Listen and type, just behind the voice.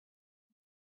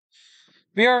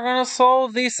We are going to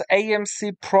solve this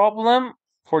AMC problem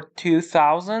for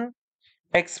 2000.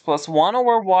 X plus 1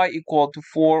 over y equal to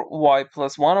 4, y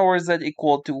plus 1 over z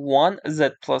equal to 1, z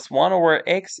plus 1 over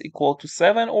x equal to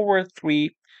 7 over 3,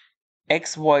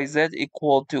 x, y, z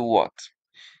equal to what?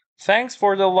 Thanks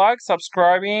for the like,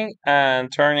 subscribing,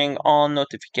 and turning on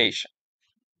notification.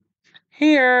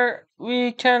 Here,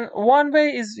 one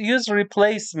way is use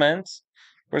replacement.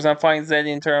 For example, find z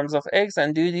in terms of x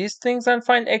and do these things and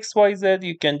find x, y, z.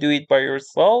 You can do it by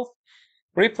yourself.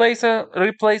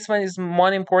 Replacement is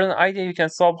one important idea. You can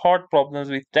solve hard problems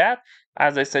with that.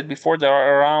 As I said before, there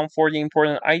are around 40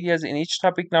 important ideas in each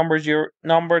topic: number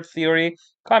theory,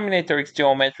 combinatorics,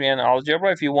 geometry, and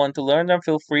algebra. If you want to learn them,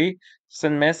 feel free to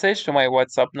send message to my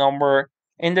WhatsApp number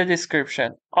in the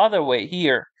description. Other way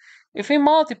here. If we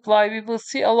multiply, we will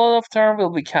see a lot of terms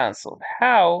will be cancelled.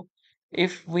 How?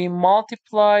 If we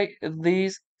multiply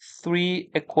these three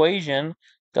equations,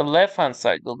 the left hand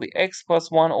side will be x plus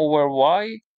 1 over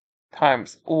y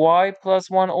times y plus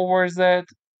 1 over z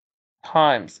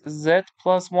times z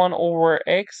plus 1 over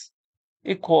x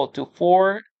equal to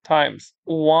 4 times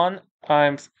 1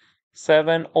 times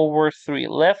 7 over 3.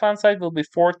 Left hand side will be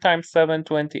 4 times 7,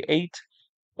 28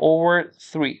 over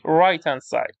 3. Right hand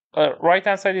side. Right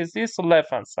hand side is this,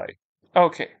 left hand side.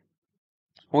 Okay.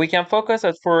 We can focus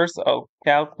at first of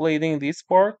calculating this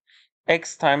part.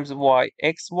 X times y,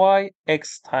 xy,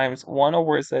 x times 1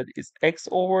 over z is x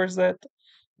over z.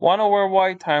 1 over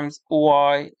y times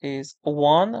y is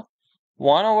 1.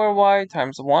 1 over y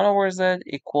times 1 over z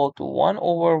equal to 1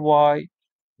 over y.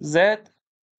 Z,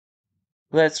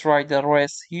 let's write the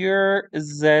rest here.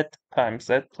 Z times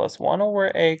z plus 1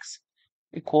 over x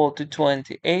equal to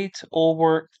 28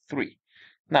 over 3.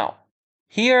 Now,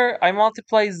 here I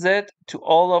multiply z to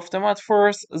all of them at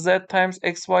first. Z times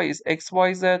xy is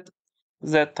xyz.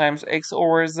 Z times x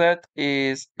over z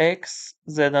is x.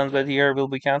 Z and z here will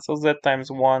be cancelled. Z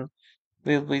times 1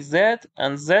 will be z.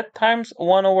 And z times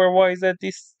 1 over yz,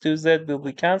 these two z will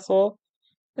be cancelled.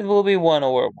 It will be 1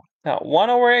 over 1. Now, 1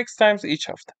 over x times each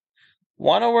of them.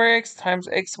 1 over x times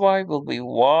xy will be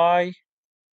y.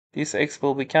 This x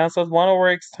will be cancelled. 1 over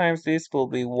x times this will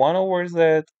be 1 over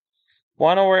z.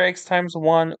 1 over x times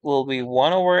 1 will be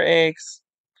 1 over x.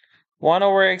 1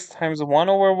 over x times 1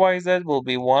 over yz will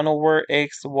be 1 over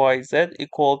x yz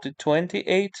equal to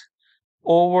 28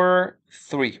 over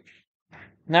 3.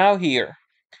 Now here,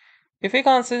 if we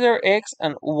consider x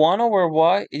and 1 over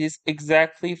y, it is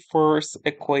exactly first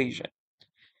equation.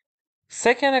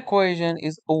 Second equation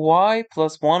is y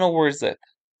plus 1 over z.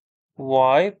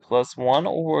 Y plus 1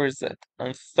 over z.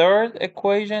 And third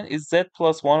equation is z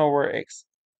plus 1 over x.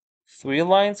 3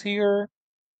 lines here,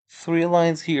 3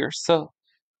 lines here. So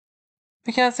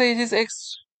we can say it is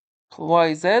x,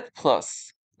 y, z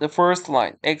plus the first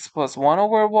line, x plus 1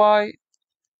 over y,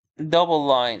 double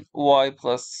line, y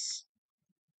plus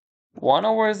 1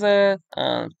 over z,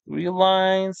 and 3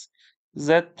 lines,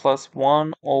 z plus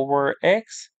 1 over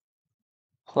x,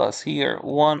 plus here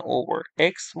 1 over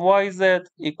x, y, z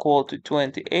equal to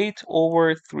 28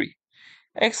 over 3.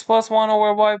 X plus 1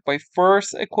 over y by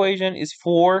first equation is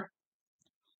 4.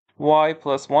 Y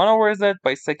plus 1 over z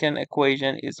by second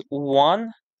equation is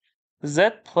 1. Z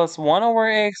plus 1 over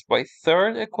x by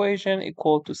third equation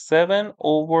equal to 7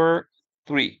 over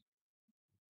 3.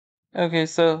 Okay,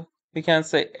 so we can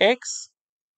say x,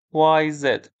 y,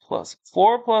 z plus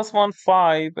 4 plus 1,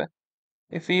 5.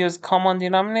 If we use common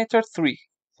denominator, 3.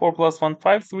 4 plus 1,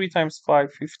 5. 3 times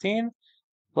 5, 15.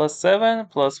 Plus 7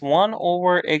 plus 1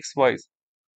 over x, y, z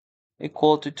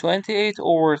equal to 28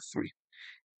 over 3.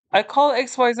 I call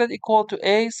x, y, z equal to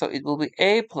a, so it will be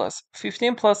a plus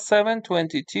 15 plus 7,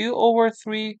 22 over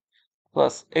 3,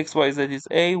 plus x, y, z is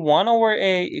a, 1 over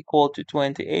a equal to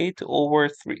 28 over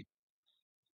 3.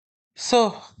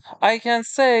 So I can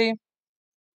say,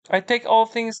 I take all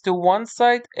things to one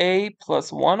side, a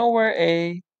plus 1 over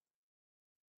a,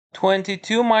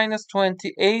 22 minus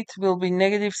 28 will be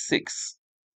negative 6.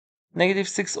 Negative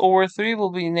 6 over 3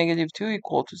 will be negative 2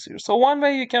 equal to 0. So one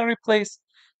way you can replace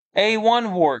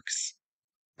a1 works.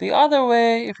 The other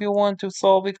way, if you want to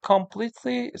solve it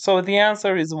completely, so the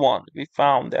answer is 1. We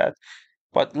found that.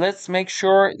 But let's make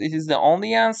sure this is the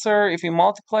only answer. If you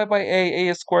multiply by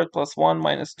a squared plus 1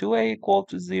 minus 2a equal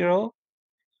to 0.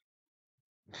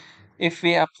 If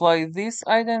we apply this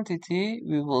identity,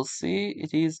 we will see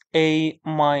it is a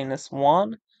minus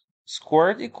 1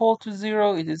 squared equal to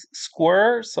 0. It is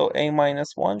square, so a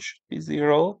minus 1 should be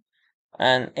 0.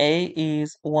 And a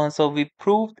is 1. So we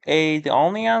proved a, the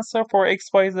only answer for x,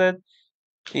 y, z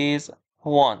is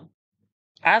 1.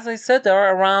 As I said, there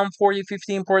are around 40-50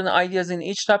 important ideas in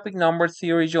each topic: number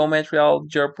theory, geometry,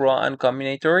 algebra, and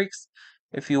combinatorics.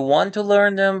 If you want to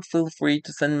learn them, feel free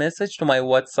to send message to my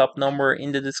WhatsApp number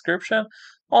in the description.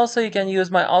 Also, you can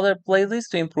use my other playlist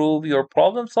to improve your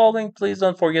problem solving. Please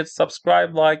don't forget to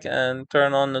subscribe, like, and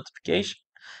turn on notification.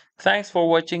 Thanks for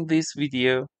watching this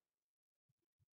video.